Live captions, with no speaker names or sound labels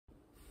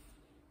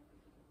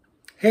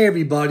Hey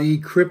everybody,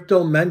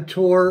 Crypto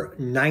Mentor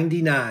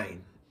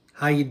 99.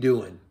 How you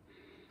doing?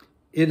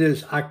 It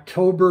is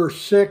October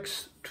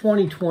 6th,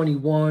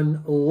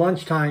 2021,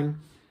 lunchtime.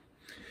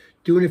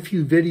 Doing a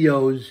few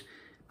videos.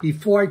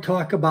 Before I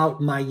talk about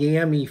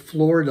Miami,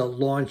 Florida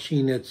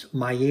launching its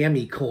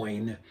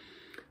MiamiCoin,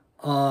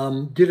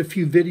 did a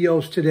few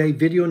videos today.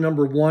 Video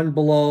number 1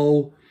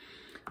 below.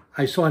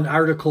 I saw an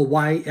article,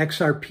 why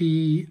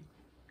XRP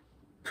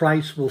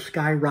price will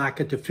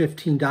skyrocket to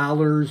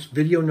 $15.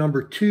 Video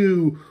number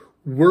 2,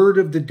 word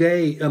of the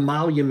day,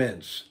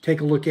 emoluments.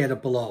 Take a look at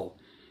it below.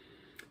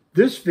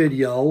 This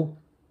video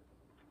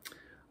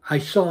I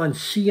saw on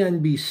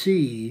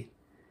CNBC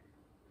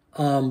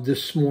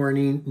this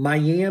morning.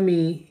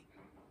 Miami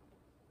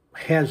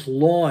has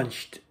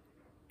launched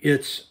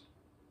its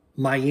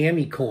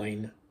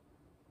MiamiCoin,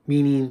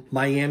 meaning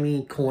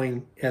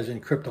MiamiCoin as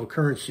in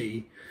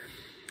cryptocurrency.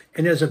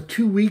 And as of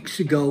 2 weeks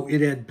ago,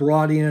 it had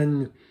brought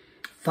in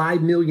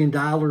 $5 million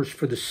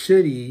for the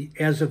city.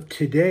 As of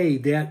today,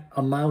 that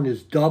amount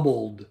is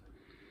doubled.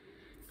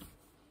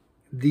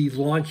 The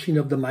launching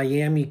of the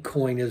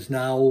MiamiCoin has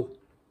now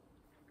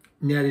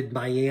netted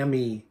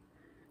Miami,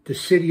 the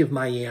city of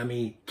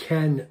Miami,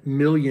 $10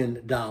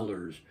 million.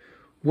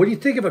 What do you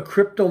think of a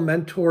Crypto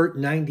Mentor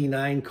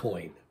 99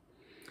 coin?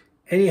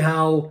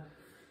 Anyhow,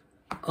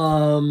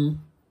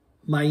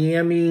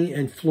 Miami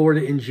and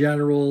Florida in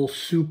general,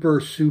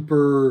 super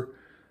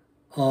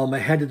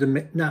ahead of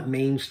the, not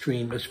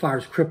mainstream as far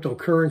as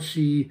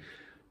cryptocurrency.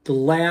 The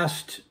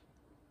last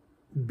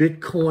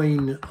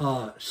Bitcoin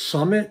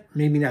summit,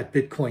 maybe not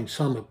Bitcoin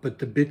summit, but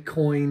the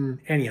Bitcoin,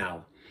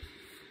 anyhow.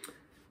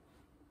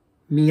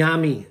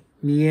 Miami,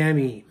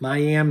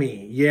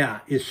 yeah,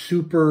 is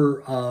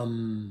super,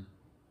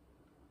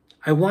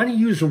 I want to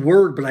use a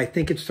word, but I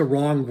think it's the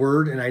wrong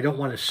word, and I don't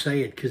want to say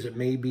it because it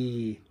may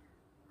be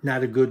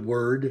not a good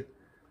word.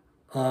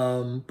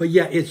 But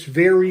yeah, it's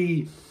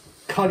very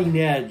cutting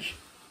edge.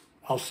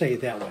 I'll say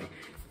it that way.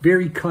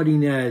 Very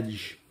cutting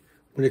edge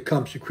when it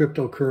comes to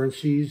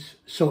cryptocurrencies.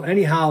 So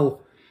anyhow,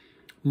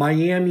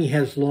 Miami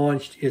has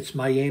launched its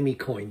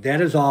MiamiCoin.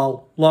 That is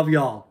all. Love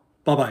y'all.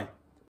 Bye-bye.